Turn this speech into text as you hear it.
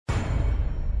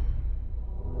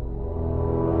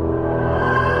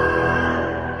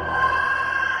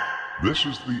This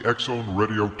is the X-Zone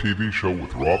Radio TV show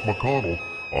with Rob McConnell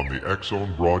on the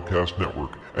X-Zone Broadcast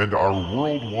Network and our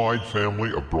worldwide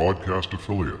family of broadcast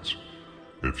affiliates.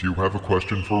 If you have a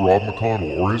question for Rob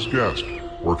McConnell or his guest,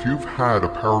 or if you've had a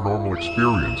paranormal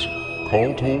experience,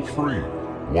 call toll-free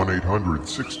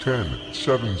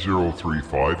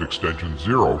 1-800-610-7035 extension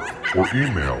 0 or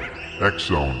email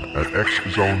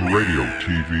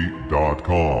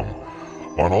xzone@xzoneradiotv.com.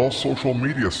 On all social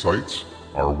media sites,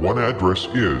 our one address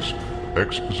is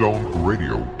X-Zone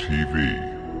Radio TV.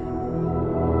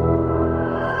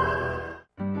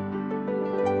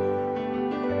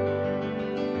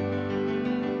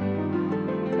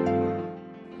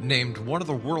 Named one of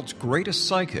the world's greatest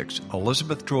psychics,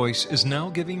 Elizabeth Joyce is now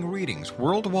giving readings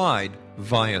worldwide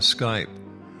via Skype.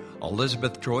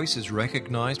 Elizabeth Joyce is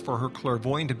recognized for her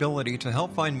clairvoyant ability to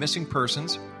help find missing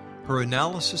persons, her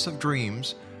analysis of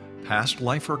dreams, past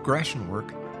life regression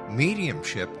work,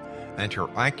 mediumship, and her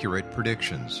accurate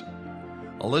predictions.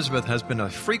 Elizabeth has been a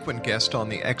frequent guest on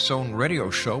the X-Zone Radio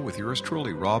show with yours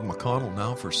truly, Rob McConnell,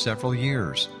 now for several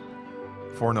years.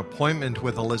 For an appointment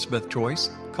with Elizabeth Joyce,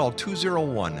 call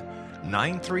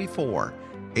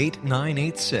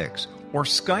 201-934-8986 or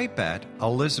Skype at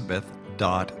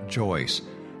elizabeth.joyce.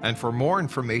 And for more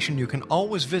information, you can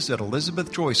always visit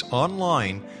Elizabeth Joyce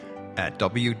online at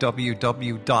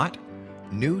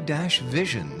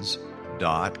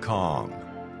www.new-visions.com.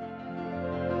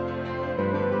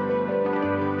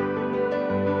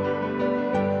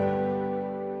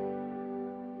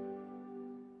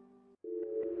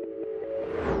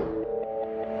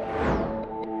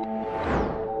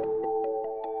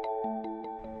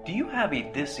 Do you have a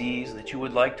dis-ease that you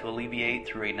would like to alleviate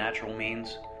through a natural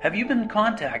means? Have you been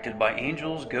contacted by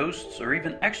angels, ghosts, or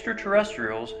even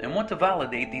extraterrestrials and want to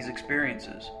validate these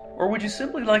experiences? Or would you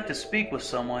simply like to speak with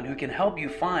someone who can help you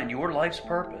find your life's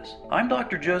purpose? I'm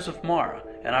Dr. Joseph Mara,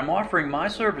 and I'm offering my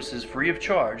services free of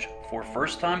charge for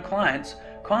first-time clients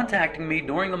contacting me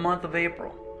during the month of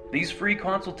April. These free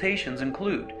consultations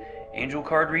include angel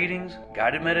card readings,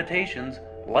 guided meditations,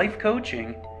 life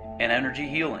coaching, and energy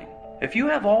healing. If you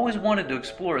have always wanted to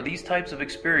explore these types of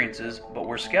experiences but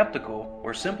were skeptical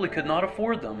or simply could not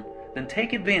afford them, then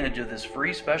take advantage of this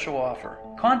free special offer.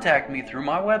 Contact me through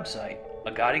my website,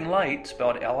 aguidinglight,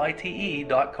 spelled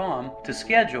LITE.com, to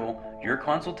schedule your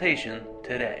consultation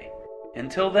today.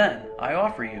 Until then, I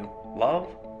offer you love,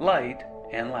 light,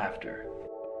 and laughter.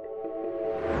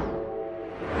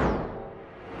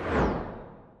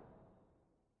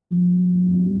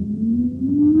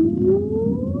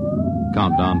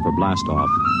 Countdown for blast off.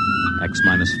 X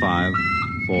minus 5,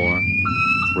 4,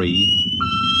 3,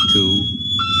 2,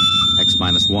 X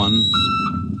minus 1,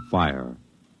 fire.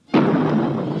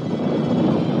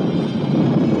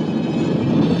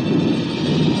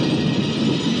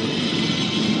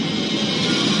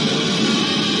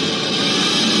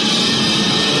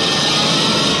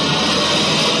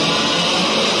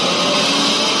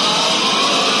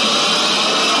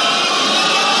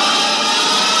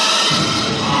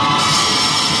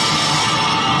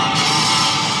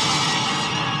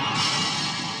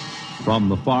 From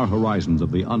the far horizons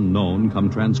of the unknown come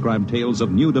transcribed tales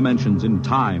of new dimensions in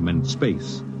time and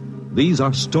space. These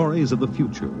are stories of the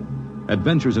future,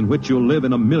 adventures in which you'll live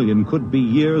in a million could-be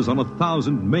years on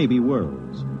 1,000 maybe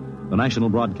worlds. The National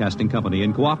Broadcasting Company,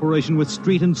 in cooperation with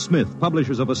Street and Smith,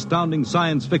 publishers of astounding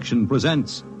science fiction,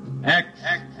 presents X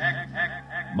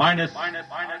minus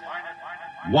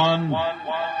 1.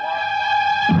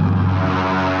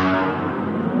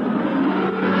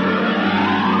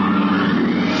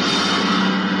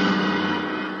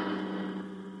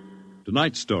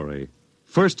 Tonight's story,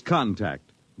 First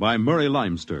Contact, by Murray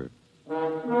Leinster.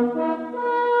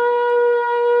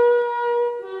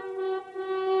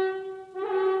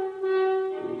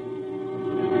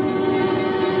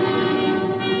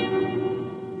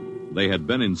 They had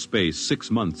been in space 6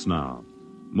 months now,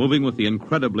 moving with the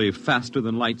incredibly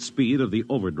faster-than-light speed of the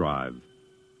overdrive.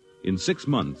 In 6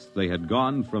 months, they had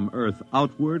gone from Earth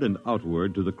outward and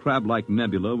outward to the crab-like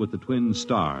nebula with the twin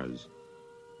stars.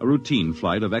 A routine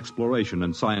flight of exploration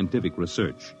and scientific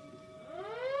research.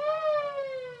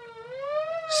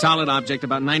 Solid object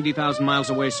about 90,000 miles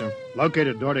away, sir.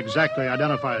 Located, Dort. Exactly.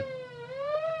 Identify it.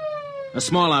 A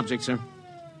small object, sir.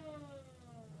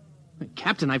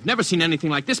 Captain, I've never seen anything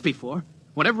like this before.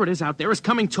 Whatever it is out there is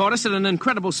coming toward us at an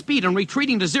incredible speed and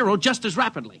retreating to zero just as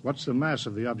rapidly. What's the mass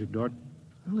of the object, Dort?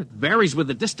 Well, it varies with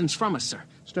the distance from us, sir.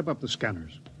 Step up the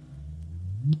scanners.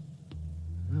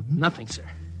 Well, nothing, sir.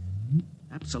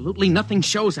 Absolutely nothing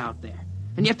shows out there.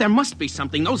 And yet there must be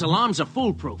something. Those alarms are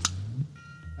foolproof.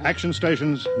 Action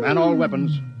stations, man all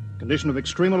weapons. Condition of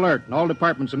extreme alert in all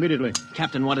departments immediately.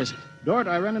 Captain, what is it? Dort,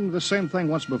 I ran into the same thing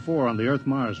once before on the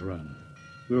Earth-Mars run.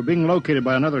 We were being located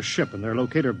by another ship, and their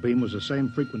locator beam was the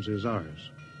same frequency as ours.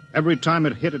 Every time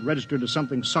it hit, it registered as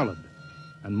something solid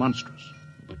and monstrous.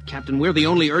 But, Captain, we're the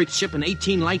only Earth ship in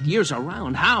 18 light years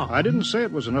around. How? I didn't say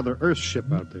it was another Earth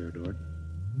ship out there, Dort.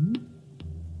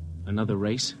 Another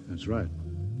race? That's right.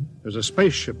 There's a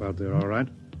spaceship out there, all right.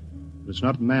 But it's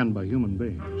not manned by human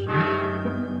beings.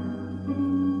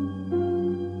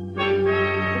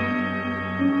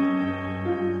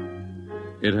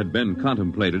 It had been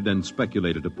contemplated and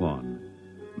speculated upon.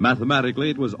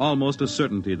 Mathematically, it was almost a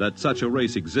certainty that such a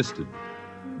race existed.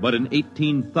 But in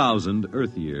 18,000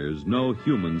 Earth years, no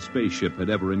human spaceship had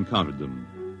ever encountered them.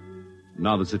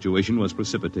 Now the situation was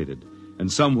precipitated,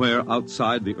 and somewhere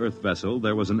outside the Earth vessel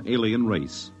there was an alien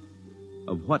race.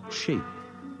 Of what shape?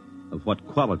 Of what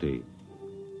quality?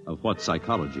 Of what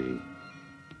psychology?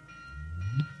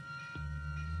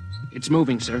 It's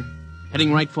moving, sir.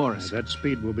 Heading right for us. At that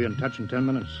speed, we'll be in touch in 10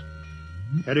 minutes.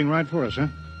 Heading right for us, huh?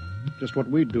 Just what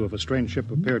we'd do if a strange ship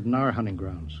appeared in our hunting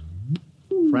grounds.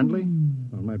 Friendly?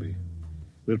 Well, maybe.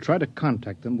 We'll try to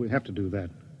contact them. We have to do that.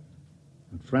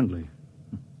 But friendly?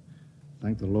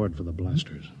 Thank the Lord for the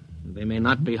blasters. They may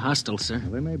not be hostile, sir.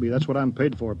 Well, they may be. That's what I'm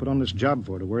paid for. Put on this job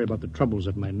for, to worry about the troubles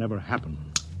that may never happen.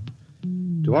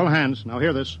 To all hands, now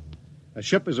hear this. A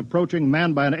ship is approaching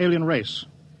manned by an alien race.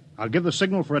 I'll give the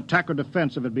signal for attack or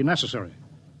defense if it be necessary.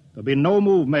 There'll be no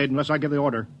move made unless I give the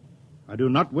order. I do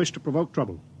not wish to provoke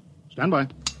trouble. Stand by.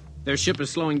 Their ship is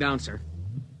slowing down, sir.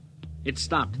 It's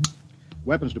stopped.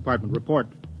 Weapons Department, report.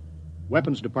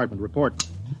 Weapons Department, report.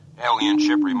 Alien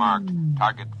ship remarked.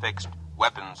 Target fixed.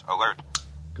 Weapons alert.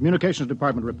 Communications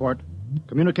Department, report.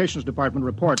 Communications Department,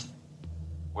 report.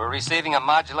 We're receiving a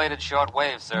modulated short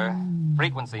wave, sir.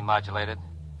 Frequency modulated.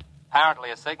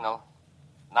 Apparently a signal.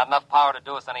 Not enough power to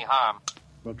do us any harm.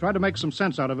 Well, try to make some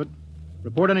sense out of it.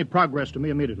 Report any progress to me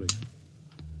immediately.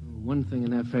 One thing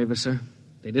in their favor, sir.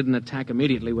 They didn't attack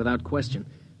immediately without question.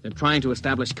 They're trying to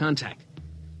establish contact.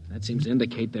 That seems to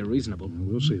indicate they're reasonable.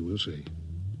 We'll see.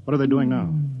 What are they doing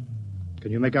now?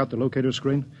 Can you make out the locator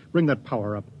screen? Bring that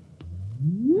power up.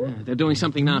 They're doing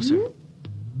something now, sir.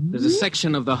 There's a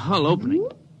section of the hull opening.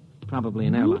 Probably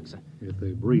an airlock, sir. If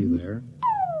they breathe there.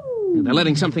 They're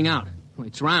letting something out.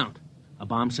 It's round. A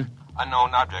bomb, sir?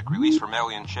 Unknown object released from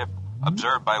alien ship.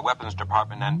 Observed by Weapons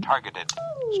Department and targeted.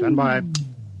 Stand by.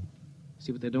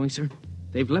 See what they're doing, sir?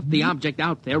 They've left the object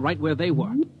out there right where they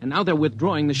were. And now they're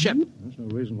withdrawing the ship. There's no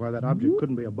reason why that object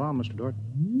couldn't be a bomb, Mr. Dort.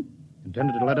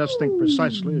 Intended to let us think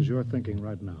precisely as you're thinking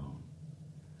right now.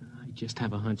 I just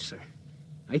have a hunch, sir.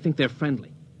 I think they're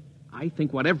friendly. I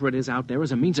think whatever it is out there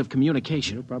is a means of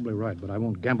communication. You're probably right, but I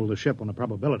won't gamble the ship on a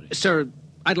probability. Sir,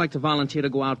 I'd like to volunteer to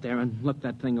go out there and look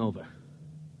that thing over.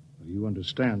 You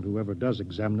understand whoever does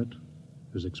examine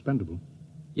it is expendable.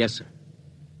 Yes, sir.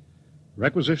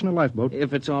 Requisition a lifeboat.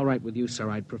 If it's all right with you, sir,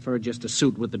 I'd prefer just a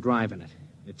suit with the drive in it.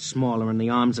 It's smaller and the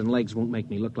arms and legs won't make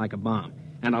me look like a bomb.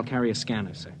 And I'll carry a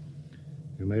scanner, sir.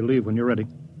 You may leave when you're ready.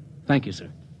 Thank you,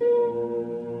 sir.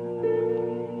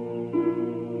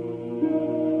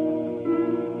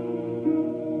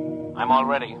 I'm all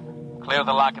ready. Clear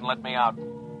the lock and let me out.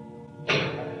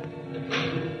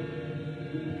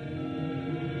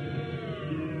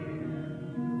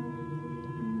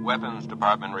 Weapons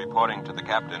Department reporting to the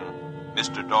captain.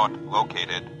 Mr. Dort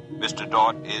located. Mr.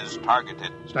 Dort is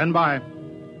targeted. Stand by.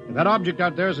 If that object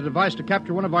out there is a device to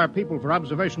capture one of our people for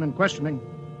observation and questioning,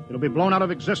 it'll be blown out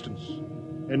of existence,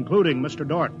 including Mr.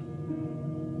 Dort.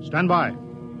 Stand by.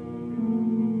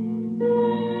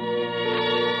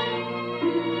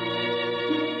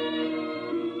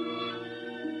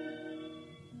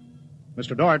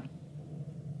 Mr. Dort.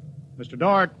 Mr.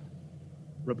 Dort.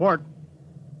 Report.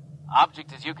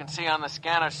 Object, as you can see on the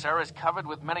scanner, sir, is covered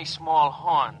with many small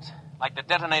horns, like the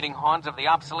detonating horns of the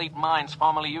obsolete mines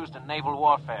formerly used in naval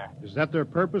warfare. Is that their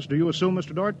purpose, do you assume,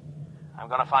 Mr. Dort? I'm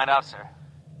going to find out, sir.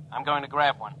 I'm going to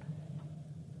grab one.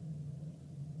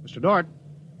 Mr. Dort.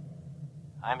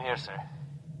 I'm here, sir.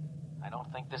 I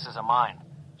don't think this is a mine.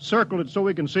 Circle it so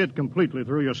we can see it completely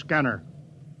through your scanner.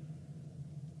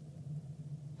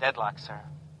 Deadlock, sir.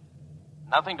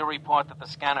 Nothing to report that the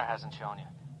scanner hasn't shown you.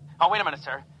 Oh, wait a minute,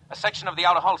 sir. A section of the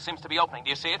outer hull seems to be opening. Do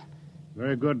you see it?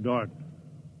 Very good, Dort.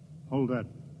 Hold that.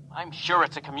 I'm sure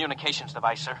it's a communications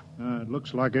device, sir. It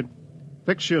looks like it.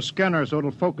 Fix your scanner so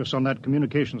it'll focus on that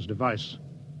communications device.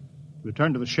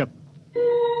 Return to the ship.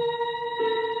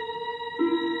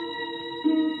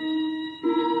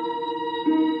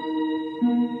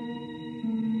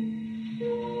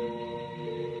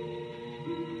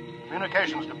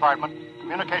 Communications Department.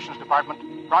 Communications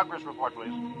Department. Progress report,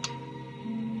 please.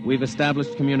 We've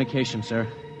established communication, sir.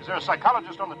 Is there a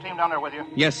psychologist on the team down there with you?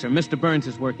 Yes, sir. Mr. Burns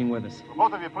is working with us. Will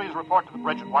both of you please report to the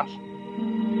bridge at once?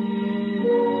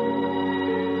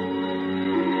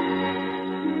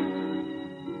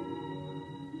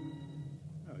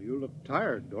 Oh, you look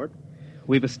tired, Dort.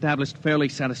 We've established fairly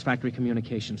satisfactory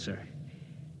communication, sir.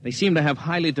 They seem to have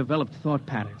highly developed thought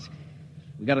patterns.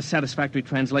 We got a satisfactory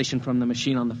translation from the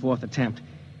machine on the 4th attempt.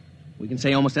 We can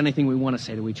say almost anything we want to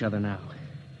say to each other now.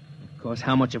 Of course,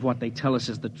 how much of what they tell us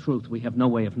is the truth, we have no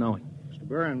way of knowing. Mr.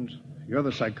 Burns, you're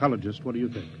the psychologist. What do you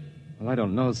think? Well, I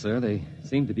don't know, sir. They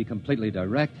seem to be completely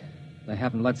direct. They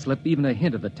haven't let slip even a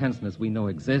hint of the tenseness we know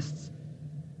exists.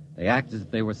 They act as if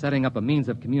they were setting up a means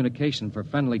of communication for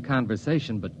friendly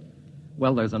conversation, but,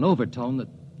 well, there's an overtone that...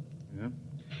 Yeah?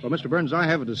 Well, Mr. Burns, I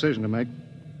have a decision to make.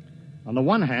 On the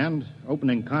one hand,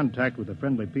 opening contact with the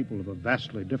friendly people of a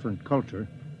vastly different culture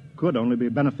could only be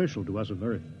beneficial to us of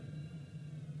Earth.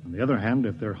 On the other hand,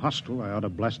 if they're hostile, I ought to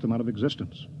blast them out of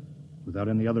existence without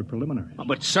any other preliminaries. Oh,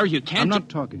 but, sir, you can't... I'm not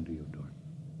talking to you, Dort.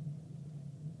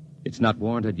 It's not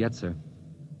warranted yet, sir.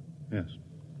 Yes.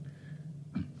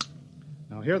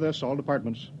 Now, hear this, all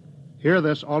departments. Hear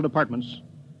this, all departments.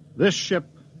 This ship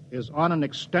is on an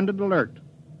extended alert.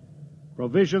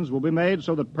 Provisions will be made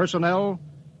so that personnel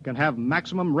can have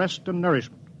maximum rest and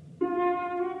nourishment.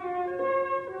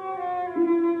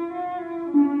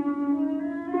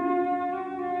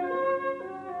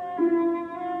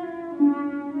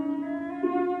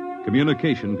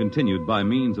 Communication continued by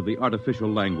means of the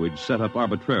artificial language set up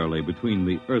arbitrarily between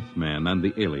the Earthman and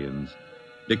the aliens,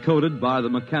 decoded by the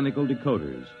mechanical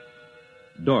decoders.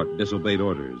 Dort disobeyed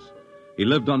orders. He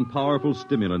lived on powerful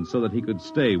stimulants so that he could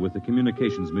stay with the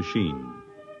communications machine.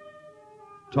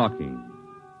 Talking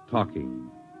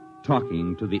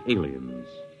to the aliens.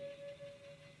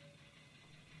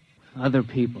 Other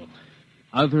people.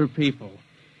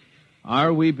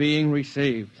 Are we being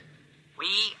received?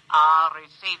 We are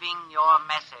receiving your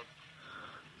message.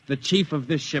 The chief of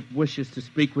this ship wishes to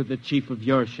speak with the chief of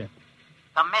your ship.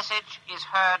 The message is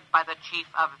heard by the chief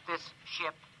of this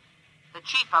ship. The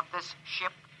chief of this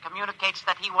ship communicates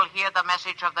that he will hear the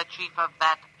message of the chief of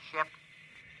that ship.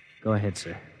 Go ahead,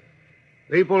 sir.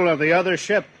 People of the other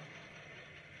ship,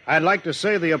 I'd like to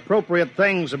say the appropriate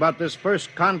things about this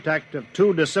first contact of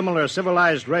two dissimilar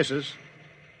civilized races,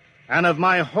 and of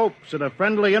my hopes that a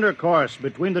friendly intercourse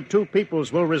between the two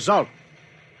peoples will result.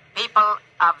 People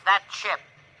of that ship,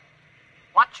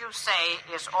 what you say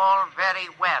is all very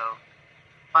well,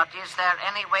 but is there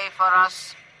any way for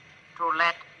us to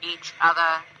let each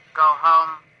other go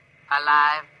home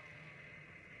alive?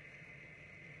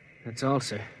 That's all,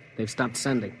 sir. They've stopped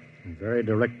sending. Very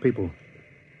direct people.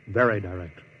 Very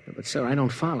direct. But, sir, I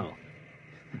don't follow.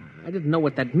 I didn't know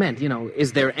what that meant.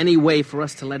 Is there any way for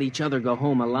us to let each other go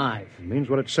home alive? It means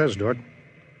what it says, Dort.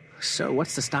 Sir,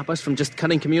 what's to stop us from just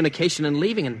cutting communication and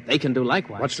leaving, and they can do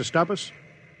likewise? What's to stop us?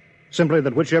 Simply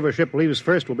that whichever ship leaves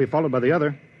first will be followed by the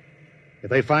other. If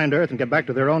they find Earth and get back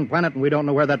to their own planet and we don't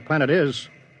know where that planet is,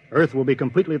 Earth will be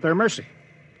completely at their mercy.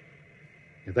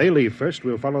 If they leave first,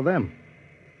 we'll follow them.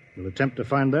 We'll attempt to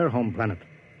find their home planet.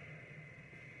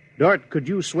 Dort, could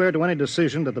you swear to any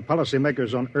decision that the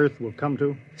policymakers on Earth will come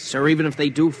to? Sir, even if they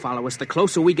do follow us, the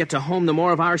closer we get to home, the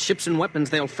more of our ships and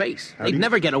weapons they'll face. They'd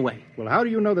never get away. Well, how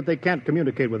do you know that they can't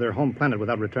communicate with their home planet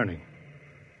without returning?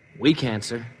 We can't,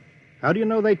 sir. How do you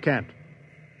know they can't?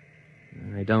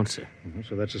 I don't, sir.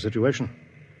 So that's the situation.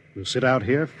 We'll sit out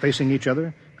here, facing each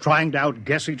other, trying to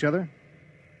outguess each other,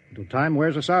 until time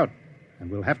wears us out. And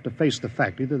we'll have to face the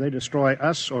fact. Either they destroy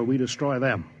us or we destroy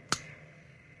them.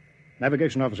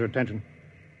 Navigation officer, attention.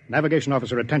 Navigation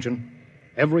officer, attention.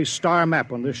 Every star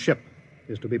map on this ship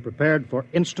is to be prepared for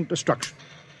instant destruction.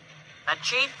 The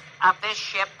chief of this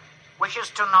ship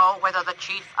wishes to know whether the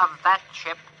chief of that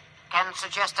ship can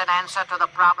suggest an answer to the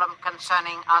problem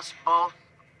concerning us both.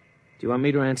 Do you want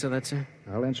me to answer that, sir?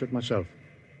 I'll answer it myself.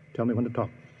 Tell me when to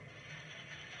talk.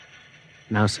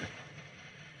 Now, sir.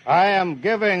 I am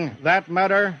giving that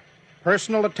matter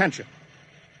personal attention.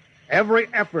 Every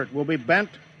effort will be bent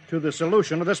to the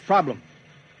solution of this problem.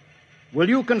 Will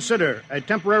you consider a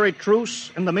temporary truce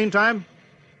in the meantime?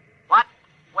 What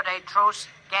would a truce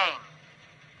gain?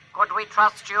 Could we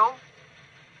trust you?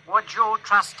 Would you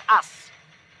trust us?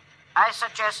 I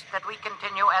suggest that we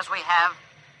continue as we have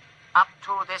up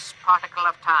to this particle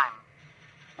of time.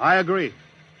 I agree.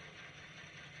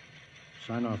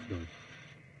 Sign off, Dort.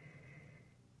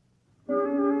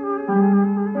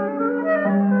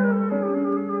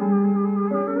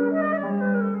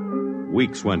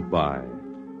 Weeks went by,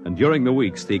 and during the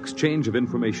weeks, the exchange of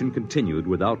information continued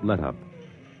without let-up.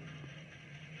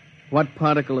 What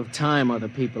particle of time are the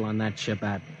people on that ship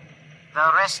at?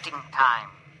 the resting time.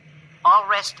 All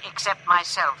rest except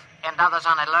myself and others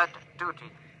on alert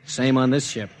duty. Same on this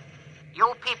ship.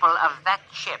 You people of that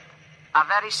ship are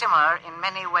very similar in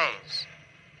many ways.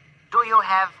 Do you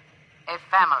have a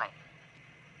family?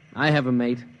 I have a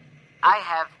mate. I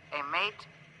have a mate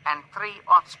and 3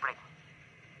 offspring.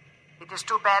 It is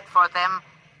too bad for them,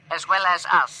 as well as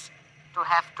us, to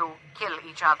have to kill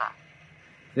each other.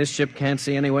 This ship can't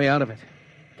see any way out of it.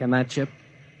 Can that ship?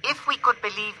 If we could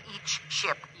believe each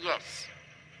ship, yes.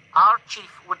 Our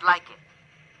chief would like it.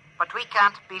 But we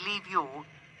can't believe you,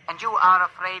 and you are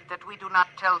afraid that we do not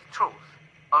tell the truth,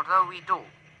 although we do.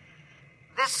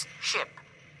 This ship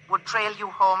would trail you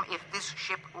home if this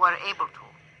ship were able to.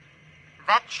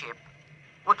 That ship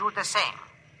would do the same.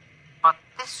 But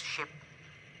this ship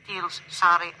feels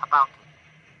sorry about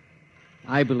it.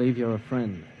 I believe you're a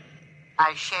friend.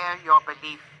 I share your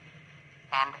belief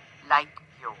and like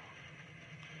you.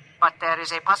 But there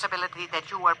is a possibility that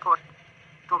you were put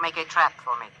to make a trap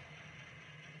for me.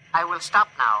 I will stop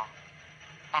now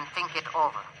and think it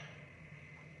over.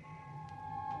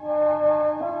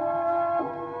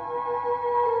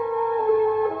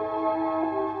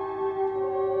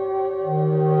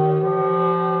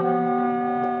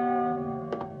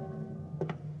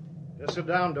 Just sit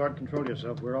down, Dort. Control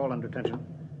yourself. We're all under tension.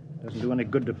 Doesn't do any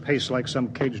good to pace like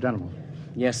some caged animal.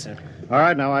 Yes, sir. All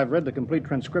right, now, I've read the complete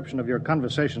transcription of your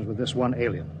conversations with this one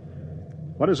alien.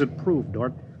 What does it prove,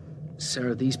 Dort?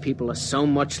 Sir, these people are so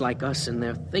much like us in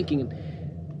their thinking.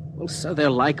 Well, sir,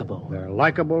 they're likable. They're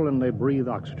likable and they breathe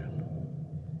oxygen.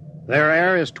 Their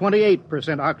air is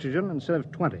 28% oxygen instead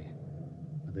of 20.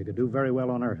 But they could do very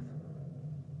well on Earth.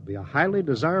 It'd be a highly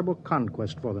desirable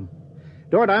conquest for them.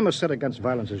 Dort, I'm as set against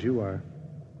violence as you are.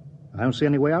 I don't see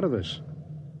any way out of this.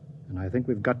 And I think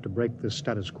we've got to break this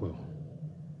status quo.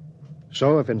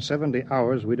 So if in 70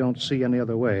 hours we don't see any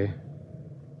other way,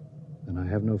 then I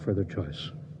have no further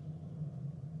choice.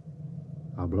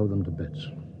 I'll blow them to bits.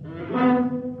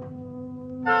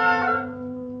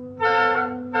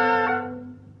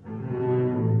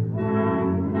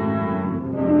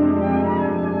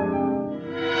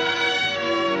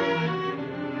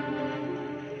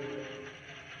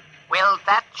 Will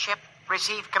that ship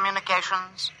receive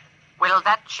communications? Will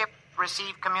that ship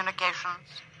receive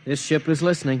communications? This ship is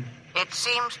listening. It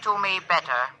seems to me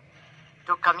better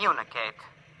to communicate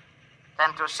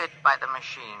than to sit by the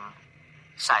machine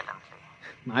silently.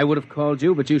 I would have called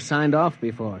you, but you signed off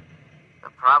before. The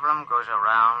problem goes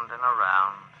around and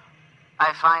around.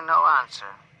 I find no answer.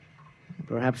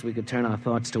 Perhaps we could turn our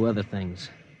thoughts to other things.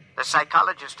 The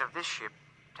psychologist of this ship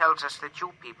tells us that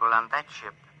you people on that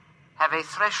ship have a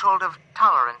threshold of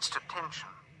tolerance to tension.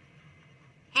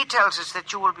 He tells us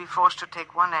that you will be forced to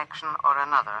take one action or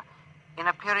another in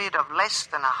a period of less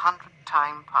than 100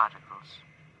 time particles.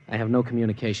 I have no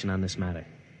communication on this matter.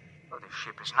 Well, the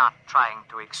ship is not trying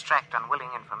to extract unwilling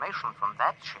information from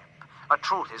that ship. A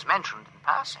truth is mentioned in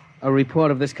passing. A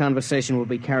report of this conversation will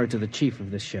be carried to the chief of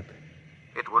this ship.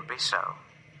 It would be so.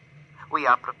 We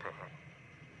are prepared.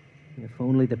 If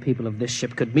only the people of this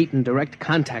ship could meet in direct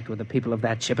contact with the people of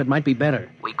that ship, it might be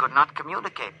better. We could not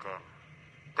communicate then.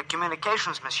 The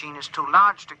communications machine is too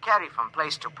large to carry from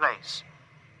place to place.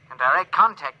 In direct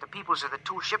contact, the peoples of the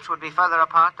two ships would be further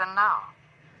apart than now.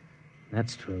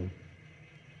 That's true.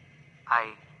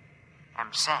 I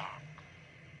am sad.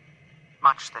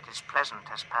 Much that is pleasant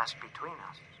has passed between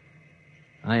us.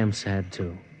 I am sad,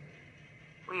 too.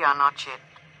 We are not yet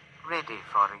ready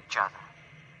for each other.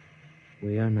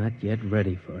 We are not yet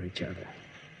ready for each other.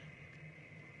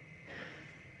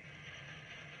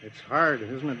 It's hard,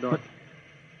 isn't it, Dort?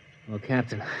 Well,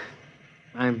 Captain,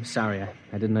 I'm sorry. I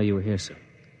didn't know you were here, sir.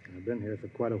 I've been here for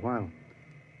quite a while.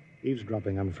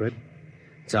 Eavesdropping, I'm afraid.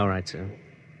 It's all right, sir.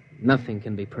 Nothing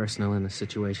can be personal in a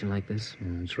situation like this.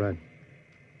 Yeah, that's right.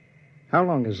 How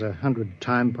long is 100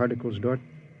 time particles, Dort?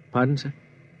 Pardon, sir?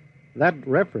 That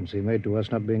reference he made to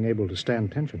us not being able to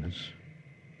stand tension is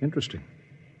interesting.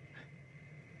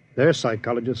 Their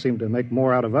psychologists seem to make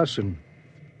more out of us than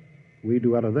we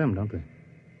do out of them, don't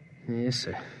they? Yes,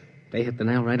 sir. They hit the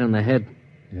nail right on the head.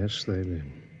 Yes, they did.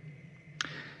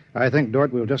 I think,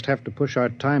 Dort, we'll just have to push our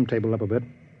timetable up a bit.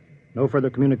 No further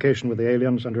communication with the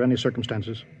aliens under any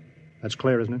circumstances. That's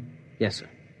clear, isn't it? Yes, sir.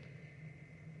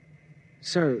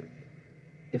 Sir,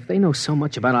 if they know so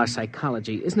much about our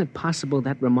psychology, isn't it possible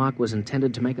that remark was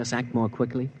intended to make us act more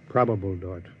quickly? Probable,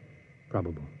 Dort.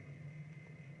 Probable.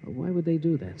 Well, why would they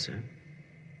do that, sir?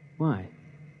 Why?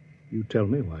 You tell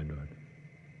me why, Dort.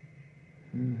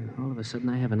 All of a sudden,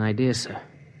 I have an idea, sir.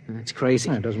 And it's crazy.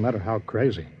 It doesn't matter how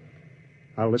crazy.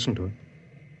 I'll listen to it.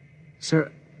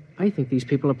 Sir, I think these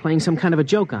people are playing some kind of a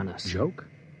joke on us. Joke?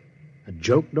 A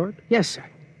joke, Dort? Yes, sir.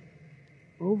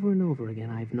 Over and over again,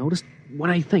 I've noticed what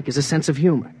I think is a sense of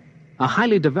humor. A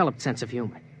highly developed sense of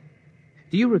humor.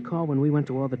 Do you recall when we went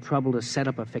to all the trouble to set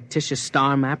up a fictitious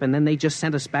star map and then they just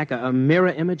sent us back a mirror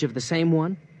image of the same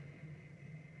one?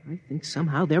 I think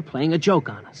somehow they're playing a joke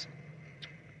on us.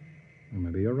 Well,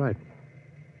 maybe you're right.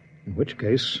 In which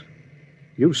case,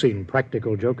 you've seen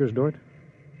practical jokers, Dort.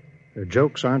 Their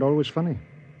jokes aren't always funny.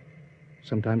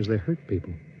 Sometimes they hurt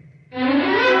people.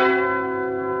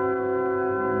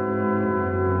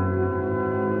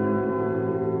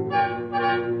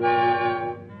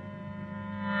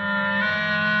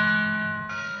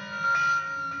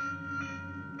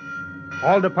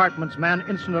 All departments, man,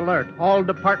 instant alert. All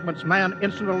departments, man,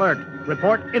 instant alert.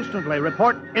 Report instantly.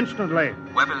 Report instantly.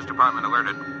 Weapons Department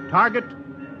alerted. Target,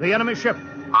 the enemy ship.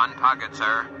 On target,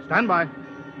 sir. Stand by.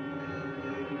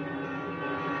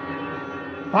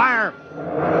 Fire!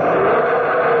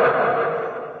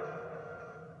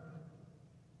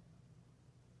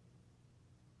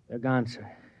 They're gone,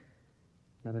 sir.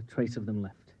 Not a trace of them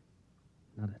left.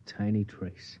 Not a tiny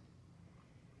trace.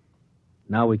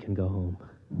 Now we can go home.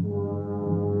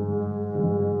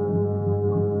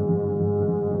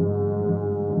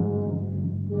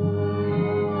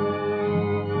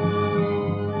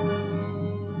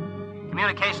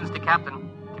 Communications to Captain.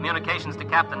 Communications to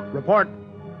Captain. Report.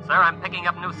 Sir, I'm picking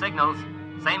up new signals.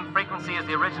 Same frequency as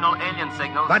the original alien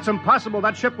signals. That's impossible.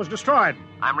 That ship was destroyed.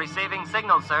 I'm receiving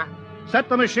signals, sir. Set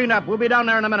the machine up. We'll be down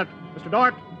there in a minute. Mr.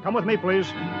 Dort, come with me,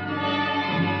 please.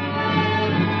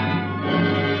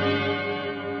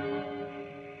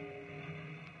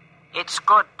 It's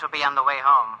good to be on the way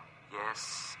home.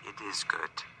 Yes, it is good.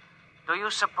 Do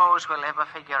you suppose we'll ever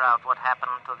figure out what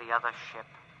happened to the other ship?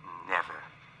 Never.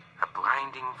 A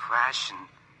blinding flash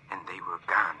and they were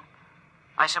gone.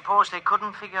 I suppose they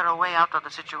couldn't figure a way out of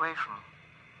the situation.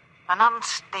 An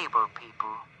unstable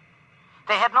people.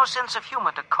 They had no sense of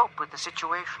humor to cope with the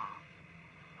situation.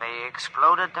 They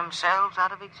exploded themselves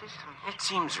out of existence. It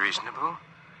seems reasonable.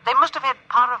 They must have had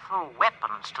powerful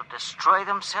weapons to destroy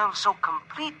themselves so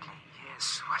completely.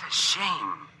 Yes, what a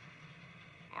shame.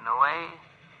 In a way,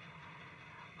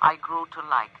 I grew to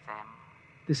like them.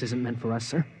 This isn't meant for us,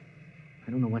 sir.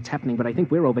 I don't know what's happening, but I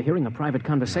think we're overhearing a private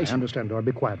conversation. I understand, Dort.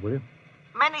 Be quiet, will you?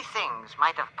 Many things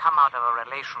might have come out of a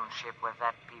relationship with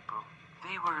that people.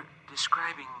 They were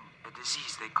describing a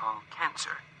disease they call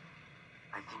cancer.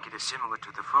 I think it is similar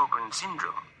to the Frogren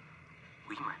syndrome.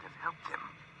 We might have helped them.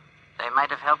 They might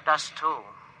have helped us, too.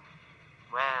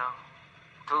 Well,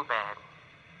 too bad.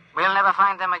 We'll never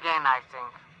find them again, I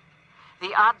think.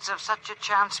 The odds of such a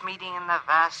chance meeting in the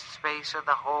vast space of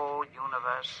the whole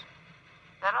universe.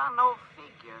 There are no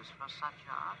figures for such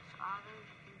odds, are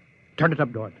there? Turn it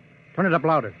up, Dort. Turn it up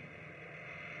louder.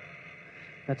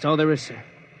 That's all there is, sir.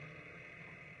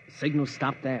 The signal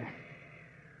stopped there.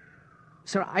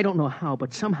 Sir, I don't know how,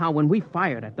 but somehow when we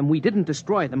fired at them, we didn't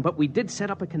destroy them, but we did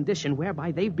set up a condition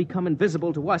whereby they've become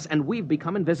invisible to us, and we've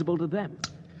become invisible to them.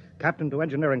 Captain to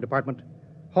Engineering Department.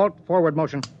 Halt, forward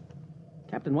motion.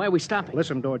 Captain, why are we stopping?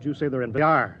 Listen, Dort, you say they're invisible.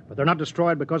 They are, but they're not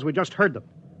destroyed because we just heard them.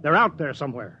 They're out there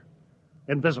somewhere.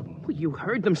 Invisible. Well, you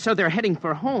heard them, sir. They're heading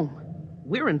for home.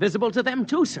 We're invisible to them,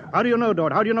 too, sir. How do you know,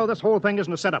 Dort? How do you know this whole thing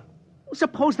isn't a setup? Well,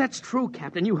 suppose that's true,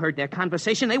 Captain. You heard their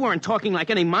conversation. They weren't talking like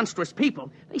any monstrous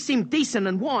people. They seemed decent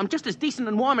and warm, just as decent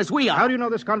and warm as we are. How do you know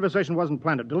this conversation wasn't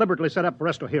planned, deliberately set up for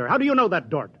us to hear? How do you know that,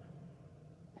 Dort?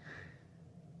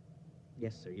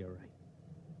 Yes, sir, you're right.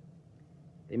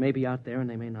 They may be out there and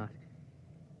they may not.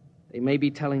 They may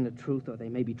be telling the truth or they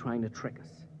may be trying to trick us.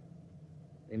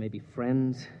 They may be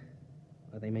friends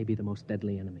or they may be the most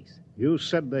deadly enemies. You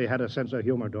said they had a sense of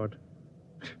humor, Dort.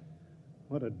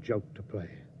 What a joke to play.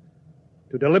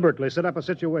 To deliberately set up a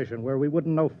situation where we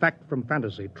wouldn't know fact from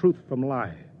fantasy, truth from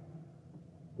lie.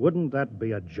 Wouldn't that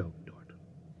be a joke, Dort?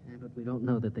 Yeah, but we don't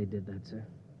know that they did that, sir.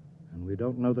 And we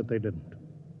don't know that they didn't.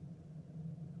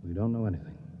 We don't know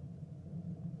anything.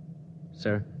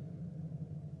 Sir,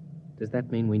 does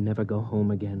that mean we never go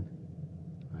home again?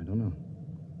 I don't know.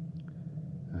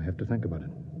 I have to think about it.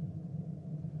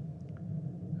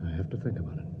 I have to think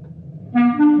about it.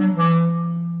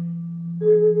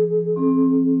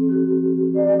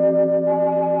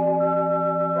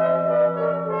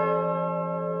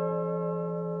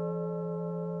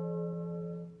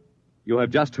 You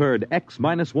have just heard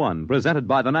X-1, presented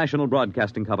by the National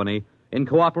Broadcasting Company in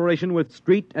cooperation with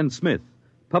Street and Smith,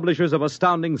 publishers of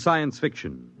astounding science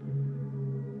fiction.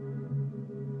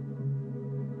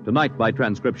 Tonight, by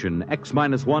transcription,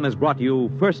 X-1 has brought you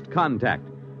First Contact,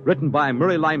 written by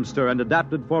Murray Leinster and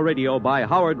adapted for radio by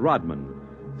Howard Rodman.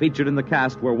 Featured in the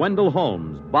cast were Wendell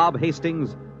Holmes, Bob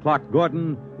Hastings, Clark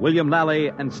Gordon, William Lally,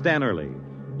 and Stan Early.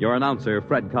 Your announcer,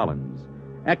 Fred Collins.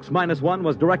 X-1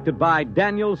 was directed by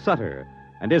Daniel Sutter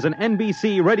and is an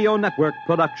NBC Radio Network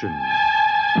production.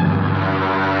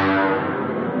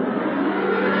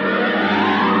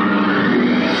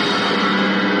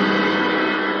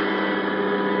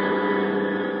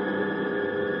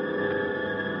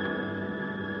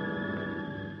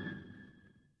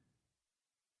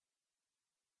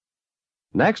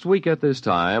 Next week at this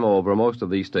time, over most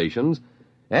of these stations,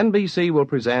 NBC will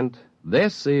present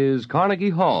This is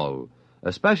Carnegie Hall,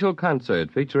 a special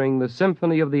concert featuring the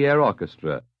Symphony of the Air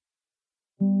Orchestra.